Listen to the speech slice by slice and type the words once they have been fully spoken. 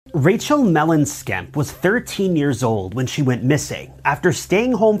Rachel Mellon Skemp was 13 years old when she went missing after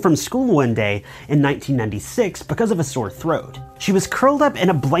staying home from school one day in 1996 because of a sore throat. She was curled up in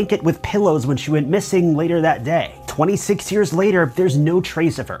a blanket with pillows when she went missing later that day. 26 years later, there's no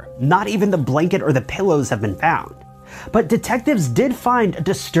trace of her. Not even the blanket or the pillows have been found. But detectives did find a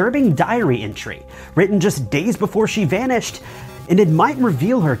disturbing diary entry written just days before she vanished, and it might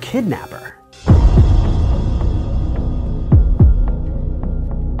reveal her kidnapper.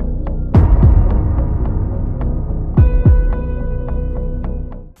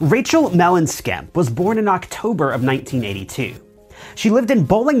 Rachel Mellon Skemp was born in October of 1982. She lived in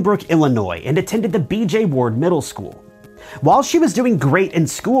Bolingbrook, Illinois, and attended the B.J. Ward Middle School. While she was doing great in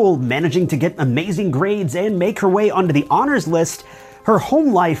school, managing to get amazing grades and make her way onto the honors list, her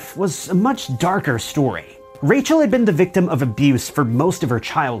home life was a much darker story. Rachel had been the victim of abuse for most of her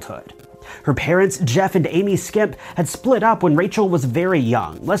childhood. Her parents, Jeff and Amy Skemp, had split up when Rachel was very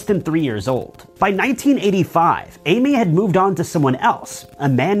young, less than 3 years old. By 1985, Amy had moved on to someone else, a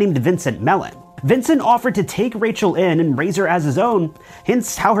man named Vincent Mellon. Vincent offered to take Rachel in and raise her as his own,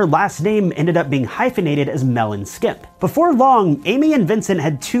 hence how her last name ended up being hyphenated as Mellon Skemp. Before long, Amy and Vincent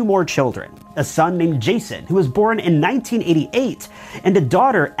had 2 more children, a son named Jason, who was born in 1988, and a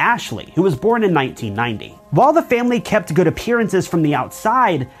daughter, Ashley, who was born in 1990. While the family kept good appearances from the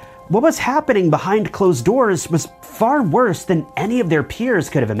outside, what was happening behind closed doors was far worse than any of their peers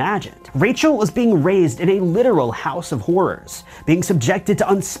could have imagined. Rachel was being raised in a literal house of horrors, being subjected to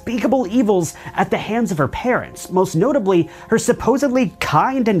unspeakable evils at the hands of her parents, most notably her supposedly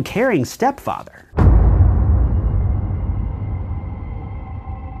kind and caring stepfather.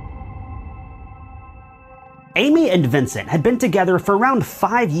 Amy and Vincent had been together for around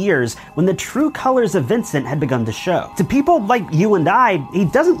 5 years when the true colors of Vincent had begun to show. To people like you and I, he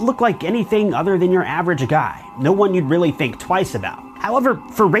doesn't look like anything other than your average guy. No one you'd really think twice about. However,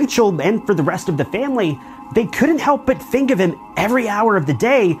 for Rachel and for the rest of the family, they couldn't help but think of him every hour of the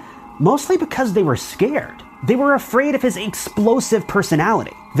day, mostly because they were scared. They were afraid of his explosive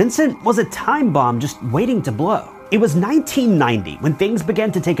personality. Vincent was a time bomb just waiting to blow. It was 1990 when things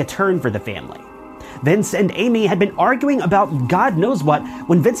began to take a turn for the family. Vince and Amy had been arguing about God knows what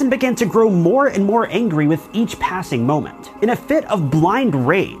when Vincent began to grow more and more angry with each passing moment. In a fit of blind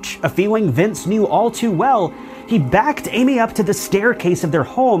rage, a feeling Vince knew all too well, he backed Amy up to the staircase of their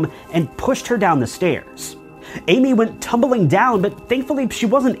home and pushed her down the stairs. Amy went tumbling down, but thankfully she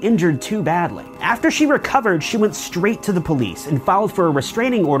wasn't injured too badly. After she recovered, she went straight to the police and filed for a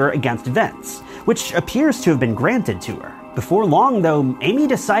restraining order against Vince, which appears to have been granted to her. Before long, though, Amy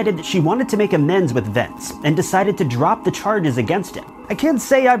decided that she wanted to make amends with Vince and decided to drop the charges against him. I can't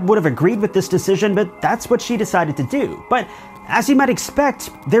say I would have agreed with this decision, but that's what she decided to do. But as you might expect,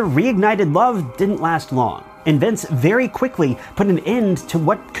 their reignited love didn't last long, and Vince very quickly put an end to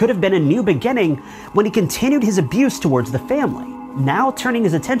what could have been a new beginning when he continued his abuse towards the family, now turning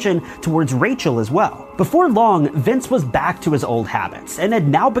his attention towards Rachel as well. Before long, Vince was back to his old habits and had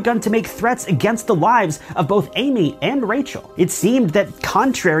now begun to make threats against the lives of both Amy and Rachel. It seemed that,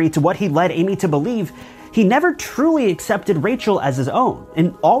 contrary to what he led Amy to believe, he never truly accepted Rachel as his own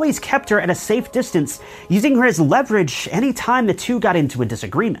and always kept her at a safe distance, using her as leverage anytime the two got into a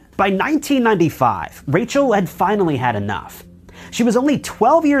disagreement. By 1995, Rachel had finally had enough. She was only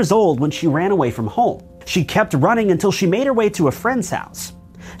 12 years old when she ran away from home. She kept running until she made her way to a friend's house.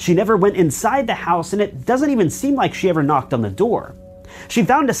 She never went inside the house, and it doesn't even seem like she ever knocked on the door. She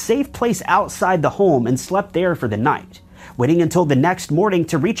found a safe place outside the home and slept there for the night, waiting until the next morning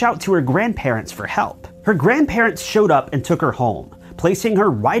to reach out to her grandparents for help. Her grandparents showed up and took her home, placing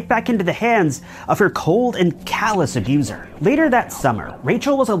her right back into the hands of her cold and callous abuser. Later that summer,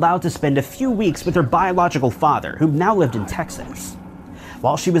 Rachel was allowed to spend a few weeks with her biological father, who now lived in Texas.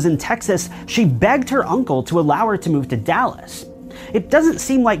 While she was in Texas, she begged her uncle to allow her to move to Dallas. It doesn't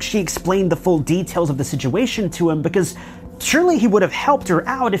seem like she explained the full details of the situation to him, because surely he would have helped her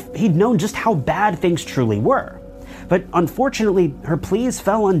out if he'd known just how bad things truly were. But unfortunately, her pleas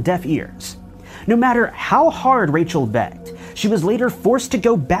fell on deaf ears. No matter how hard Rachel begged, she was later forced to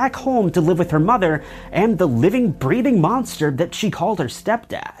go back home to live with her mother and the living, breathing monster that she called her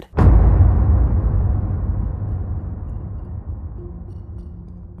stepdad.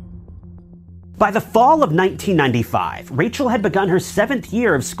 By the fall of 1995, Rachel had begun her 7th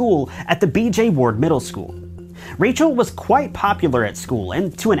year of school at the B.J. Ward Middle School. Rachel was quite popular at school,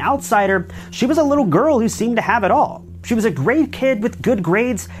 and to an outsider, she was a little girl who seemed to have it all. She was a great kid with good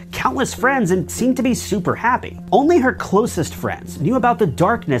grades, countless friends, and seemed to be super happy. Only her closest friends knew about the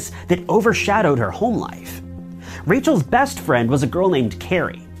darkness that overshadowed her home life. Rachel's best friend was a girl named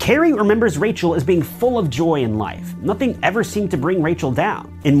Carrie. Carrie remembers Rachel as being full of joy in life. Nothing ever seemed to bring Rachel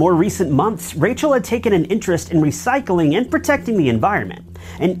down. In more recent months, Rachel had taken an interest in recycling and protecting the environment,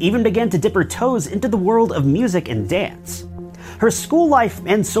 and even began to dip her toes into the world of music and dance. Her school life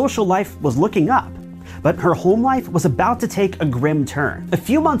and social life was looking up, but her home life was about to take a grim turn. A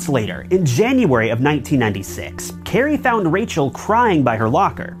few months later, in January of 1996, Carrie found Rachel crying by her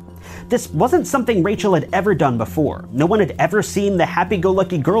locker. This wasn't something Rachel had ever done before. No one had ever seen the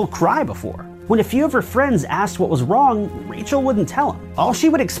happy-go-lucky girl cry before. When a few of her friends asked what was wrong, Rachel wouldn't tell them. All she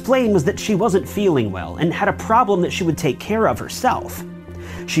would explain was that she wasn't feeling well and had a problem that she would take care of herself.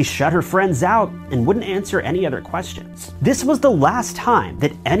 She shut her friends out and wouldn't answer any other questions. This was the last time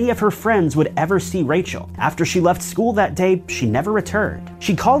that any of her friends would ever see Rachel. After she left school that day, she never returned.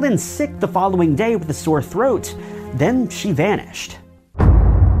 She called in sick the following day with a sore throat, then she vanished.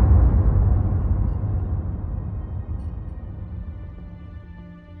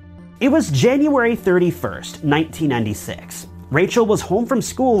 It was January 31st, 1996. Rachel was home from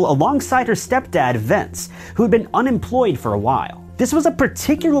school alongside her stepdad, Vince, who had been unemployed for a while. This was a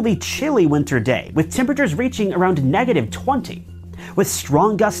particularly chilly winter day, with temperatures reaching around -20, with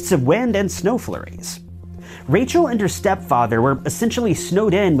strong gusts of wind and snow flurries. Rachel and her stepfather were essentially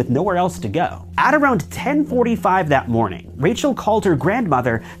snowed in with nowhere else to go. At around 10:45 that morning, Rachel called her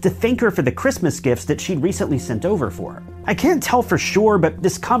grandmother to thank her for the Christmas gifts that she'd recently sent over for her. I can't tell for sure, but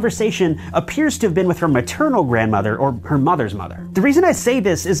this conversation appears to have been with her maternal grandmother or her mother's mother. The reason I say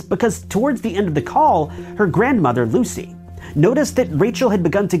this is because towards the end of the call, her grandmother, Lucy, noticed that Rachel had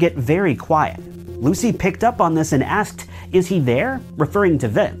begun to get very quiet. Lucy picked up on this and asked, "Is he there?" referring to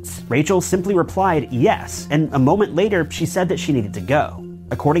Vince. Rachel simply replied yes, and a moment later she said that she needed to go.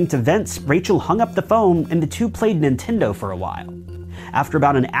 According to Vince, Rachel hung up the phone and the two played Nintendo for a while. After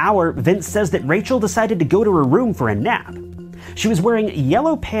about an hour, Vince says that Rachel decided to go to her room for a nap. She was wearing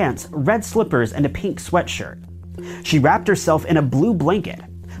yellow pants, red slippers, and a pink sweatshirt. She wrapped herself in a blue blanket,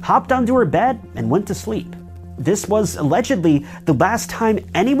 hopped onto her bed, and went to sleep. This was allegedly the last time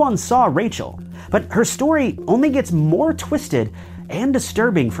anyone saw Rachel, but her story only gets more twisted and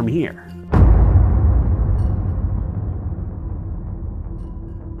disturbing from here.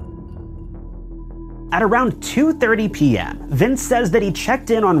 At around 2:30 p.m., Vince says that he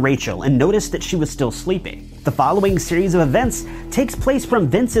checked in on Rachel and noticed that she was still sleeping. The following series of events takes place from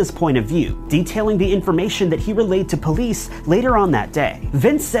Vince's point of view, detailing the information that he relayed to police later on that day.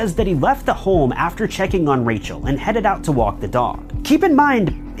 Vince says that he left the home after checking on Rachel and headed out to walk the dog. Keep in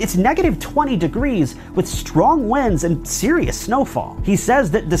mind, it's -20 degrees with strong winds and serious snowfall. He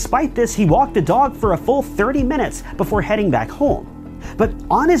says that despite this, he walked the dog for a full 30 minutes before heading back home. But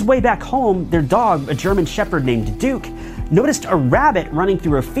on his way back home, their dog, a German Shepherd named Duke, noticed a rabbit running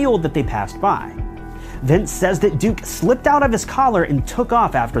through a field that they passed by. Vince says that Duke slipped out of his collar and took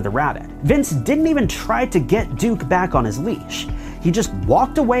off after the rabbit. Vince didn't even try to get Duke back on his leash. He just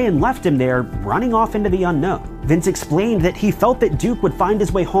walked away and left him there, running off into the unknown. Vince explained that he felt that Duke would find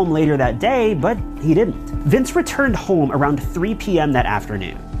his way home later that day, but he didn't. Vince returned home around 3 p.m. that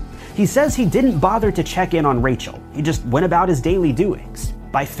afternoon. He says he didn't bother to check in on Rachel. He just went about his daily doings.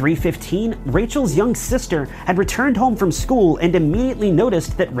 By 3:15, Rachel's young sister had returned home from school and immediately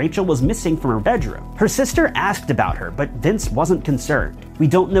noticed that Rachel was missing from her bedroom. Her sister asked about her, but Vince wasn't concerned. We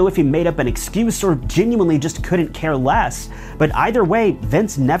don't know if he made up an excuse or genuinely just couldn't care less, but either way,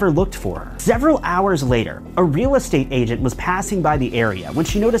 Vince never looked for her. Several hours later, a real estate agent was passing by the area when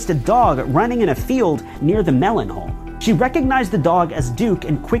she noticed a dog running in a field near the Mellon home. She recognized the dog as Duke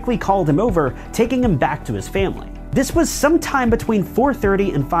and quickly called him over, taking him back to his family. This was sometime between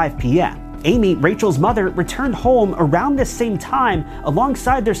 4:30 and 5 p.m. Amy, Rachel's mother, returned home around this same time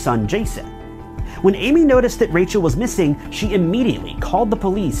alongside their son Jason. When Amy noticed that Rachel was missing, she immediately called the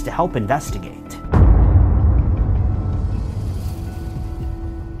police to help investigate.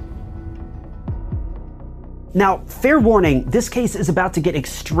 Now, fair warning, this case is about to get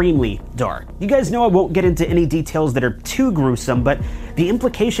extremely dark. You guys know I won't get into any details that are too gruesome, but the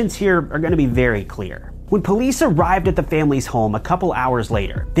implications here are going to be very clear. When police arrived at the family's home a couple hours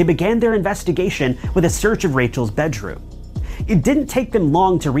later, they began their investigation with a search of Rachel's bedroom. It didn't take them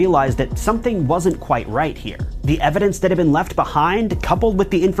long to realize that something wasn't quite right here. The evidence that had been left behind, coupled with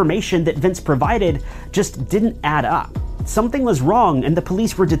the information that Vince provided, just didn't add up. Something was wrong, and the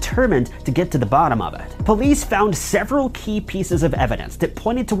police were determined to get to the bottom of it. Police found several key pieces of evidence that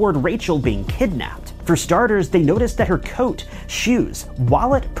pointed toward Rachel being kidnapped. For starters, they noticed that her coat, shoes,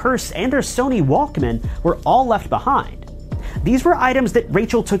 wallet, purse, and her Sony Walkman were all left behind. These were items that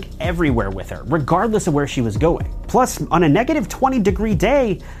Rachel took everywhere with her, regardless of where she was going. Plus, on a -20-degree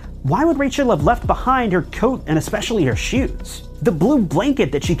day, Why would Rachel have left behind her coat and especially her shoes? The blue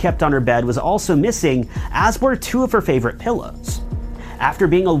blanket that she kept on her bed was also missing, as were 2 of her favorite pillows. After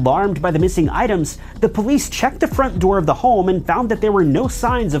being alarmed by the missing items, the police checked the front door of the home and found that there were no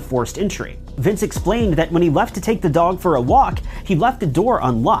signs of forced entry. Vince explained that when he left to take the dog for a walk, he left the door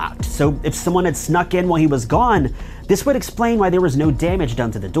unlocked, so if someone had snuck in while he was gone, this would explain why there was no damage done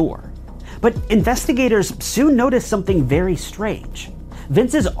to the door. But investigators soon noticed something very strange.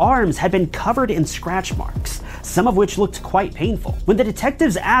 Vince's arms had been covered in scratch marks, some of which looked quite painful. When the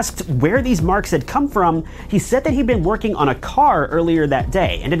detectives asked where these marks had come from, he said that he'd been working on a car earlier that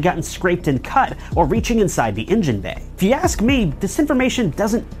day and had gotten scraped and cut while reaching inside the engine bay. If you ask me, this information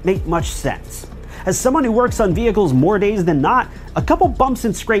doesn't make much sense. As someone who works on vehicles more days than not, a couple bumps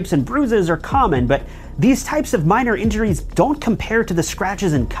and scrapes and bruises are common, but these types of minor injuries don't compare to the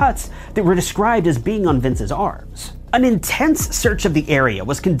scratches and cuts that were described as being on Vince's arms. An intense search of the area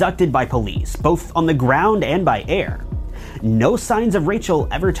was conducted by police, both on the ground and by air. No signs of Rachel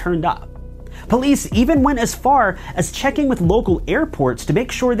ever turned up. Police even went as far as checking with local airports to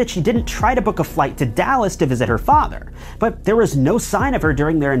make sure that she didn't try to book a flight to Dallas to visit her father, but there was no sign of her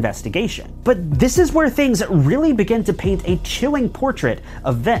during their investigation. But this is where things really begin to paint a chilling portrait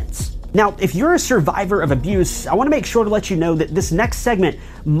of Vince. Now, if you're a survivor of abuse, I want to make sure to let you know that this next segment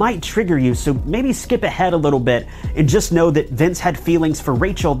might trigger you, so maybe skip ahead a little bit and just know that Vince had feelings for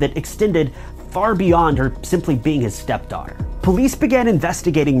Rachel that extended far beyond her simply being his stepdaughter. Police began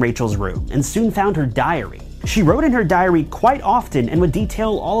investigating Rachel's room and soon found her diary. She wrote in her diary quite often and would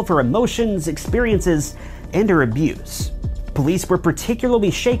detail all of her emotions, experiences, and her abuse. Police were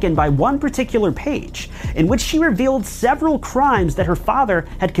particularly shaken by one particular page, in which she revealed several crimes that her father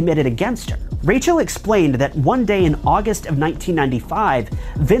had committed against her. Rachel explained that one day in August of 1995,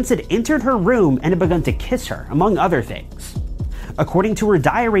 Vince had entered her room and had begun to kiss her, among other things. According to her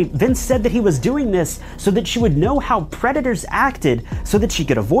diary, Vince said that he was doing this so that she would know how predators acted so that she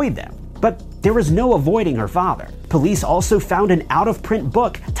could avoid them. But there was no avoiding her father. Police also found an out-of-print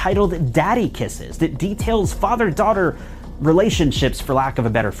book titled Daddy Kisses that details father-daughter relationships, for lack of a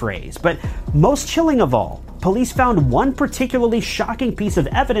better phrase. But most chilling of all, police found one particularly shocking piece of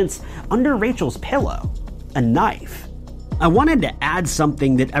evidence under Rachel's pillow: a knife. I wanted to add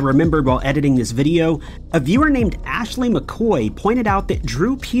something that I remembered while editing this video. A viewer named Ashley McCoy pointed out that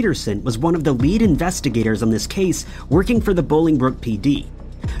Drew Peterson was one of the lead investigators on this case, working for the Bolingbrook PD.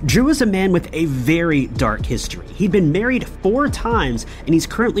 Drew is a man with a very dark history. He'd been married 4 times, and he's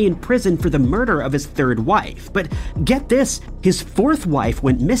currently in prison for the murder of his 3rd wife. But get this, his 4th wife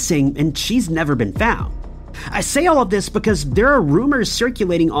went missing, and she's never been found. I say all of this because there are rumors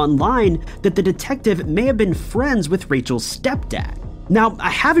circulating online that the detective may have been friends with Rachel's stepdad. Now, I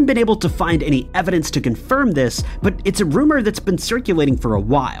haven't been able to find any evidence to confirm this, but it's a rumor that's been circulating for a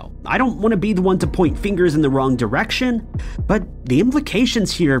while. I don't want to be the one to point fingers in the wrong direction, but the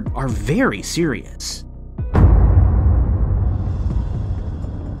implications here are very serious.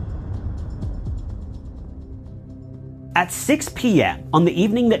 At 6 p.m. on the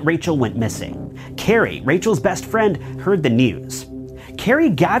evening that Rachel went missing, Carrie, Rachel's best friend, heard the news. Carrie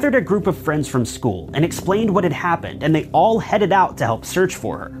gathered a group of friends from school and explained what had happened, and they all headed out to help search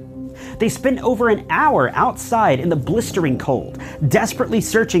for her. They spent over an hour outside in the blistering cold, desperately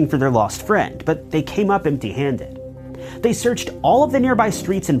searching for their lost friend, but they came up empty-handed. They searched all of the nearby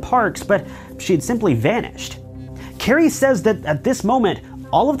streets and parks, but she had simply vanished. Carrie says that at this moment,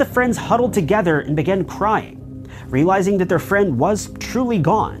 all of the friends huddled together and began crying, realizing that their friend was truly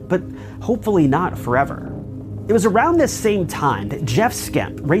gone, but hopefully not forever. It was around this same time that Jeff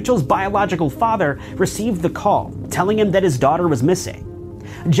Skemp, Rachel's biological father, received the call, telling him that his daughter was missing.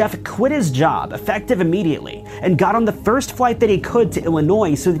 Jeff quit his job, effective immediately, and got on the first flight that he could to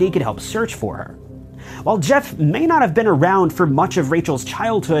Illinois so that he could help search for her. While Jeff may not have been around for much of Rachel's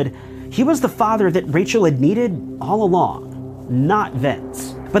childhood, he was the father that Rachel had needed all along, not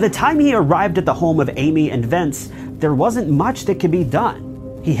Vince. By the time he arrived at the home of Amy and Vince, there wasn't much that could be done.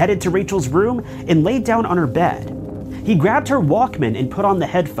 He headed to Rachel's room and laid down on her bed. He grabbed her Walkman and put on the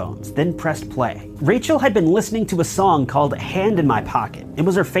headphones, then pressed play. Rachel had been listening to a song called Hand in My Pocket. It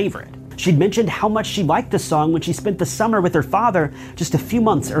was her favorite. She'd mentioned how much she liked the song when she spent the summer with her father just a few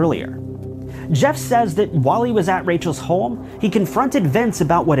months earlier. Jeff says that while he was at Rachel's home, he confronted Vince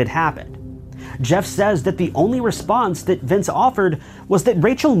about what had happened. Jeff says that the only response that Vince offered was that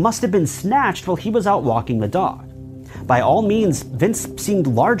Rachel must have been snatched while he was out walking the dog. By all means, Vince seemed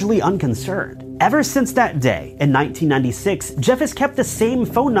largely unconcerned. Ever since that day, in 1996, Jeff has kept the same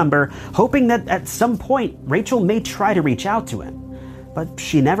phone number, hoping that at some point, Rachel may try to reach out to him. But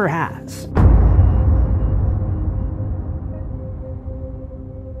she never has.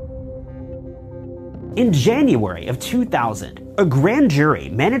 In January of 2000, a grand jury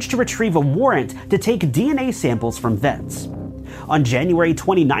managed to retrieve a warrant to take DNA samples from Vince. On January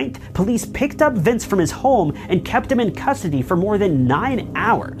 29th, police picked up Vince from his home and kept him in custody for more than 9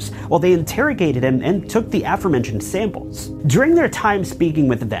 hours while they interrogated him and took the aforementioned samples. During their time speaking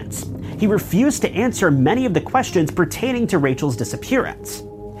with Vince, he refused to answer many of the questions pertaining to Rachel's disappearance.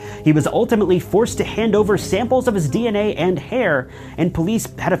 He was ultimately forced to hand over samples of his DNA and hair, and police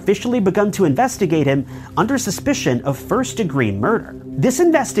had officially begun to investigate him under suspicion of first-degree murder. This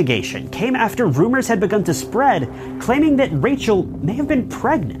investigation came after rumors had begun to spread, claiming that Rachel may have been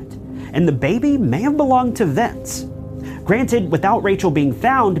pregnant, and the baby may have belonged to Vince. Granted, without Rachel being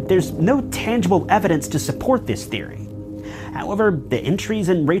found, there's no tangible evidence to support this theory. However, the entries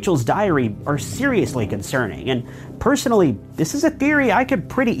in Rachel's diary are seriously concerning, and personally, this is a theory I could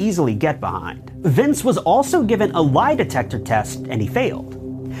pretty easily get behind. Vince was also given a lie detector test, and he failed.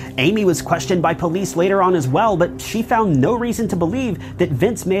 Amy was questioned by police later on as well, but she found no reason to believe that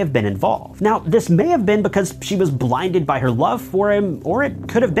Vince may have been involved. Now, this may have been because she was blinded by her love for him, or it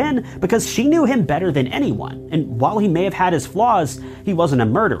could have been because she knew him better than anyone, and while he may have had his flaws, he wasn't a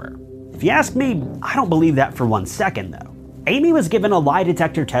murderer. If you ask me, I don't believe that for 1 second, though. Amy was given a lie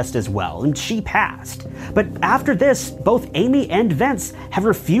detector test as well, and she passed. But after this, both Amy and Vince have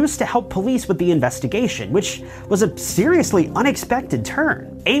refused to help police with the investigation, which was a seriously unexpected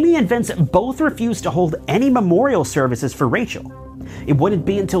turn. Amy and Vince both refused to hold any memorial services for Rachel. It wouldn't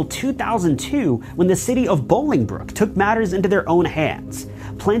be until 2002 when the city of Bolingbrook took matters into their own hands,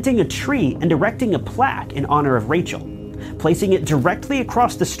 planting a tree and erecting a plaque in honor of Rachel, placing it directly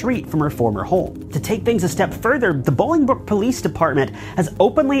across the street from her former home. To take things a step further, the Bolingbrook Police Department has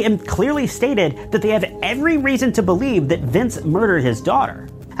openly and clearly stated that they have every reason to believe that Vince murdered his daughter.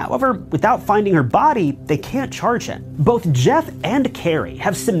 However, without finding her body, they can't charge him. Both Jeff and Carrie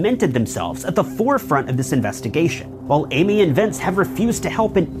have cemented themselves at the forefront of this investigation. While Amy and Vince have refused to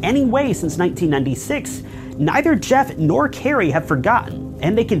help in any way since 1996, neither Jeff nor Carrie have forgotten,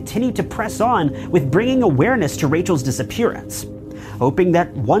 and they continue to press on with bringing awareness to Rachel's disappearance, hoping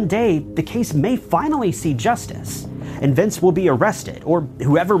that one day the case may finally see justice, and Vince will be arrested, or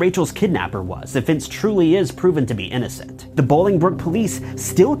whoever Rachel's kidnapper was, if Vince truly is proven to be innocent. The Bolingbrook police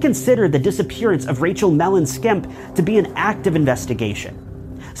still consider the disappearance of Rachel Mellon Skemp to be an active investigation.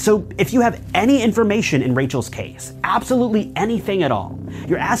 So if you have any information in Rachel's case, absolutely anything at all,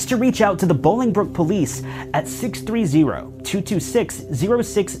 you're asked to reach out to the Bolingbrook Police at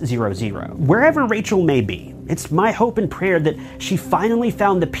 630-226-0600. Wherever Rachel may be, it's my hope and prayer that she finally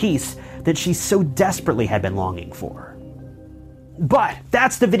found the peace that she so desperately had been longing for. But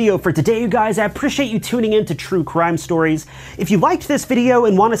that's the video for today, you guys. I appreciate you tuning in to True Crime Stories. If you liked this video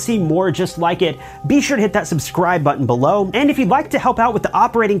and want to see more just like it, be sure to hit that subscribe button below. And if you'd like to help out with the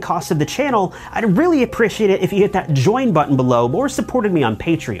operating costs of the channel, I'd really appreciate it if you hit that join button below or supported me on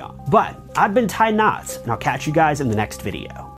Patreon. But I've been Ty Knotts, and I'll catch you guys in the next video.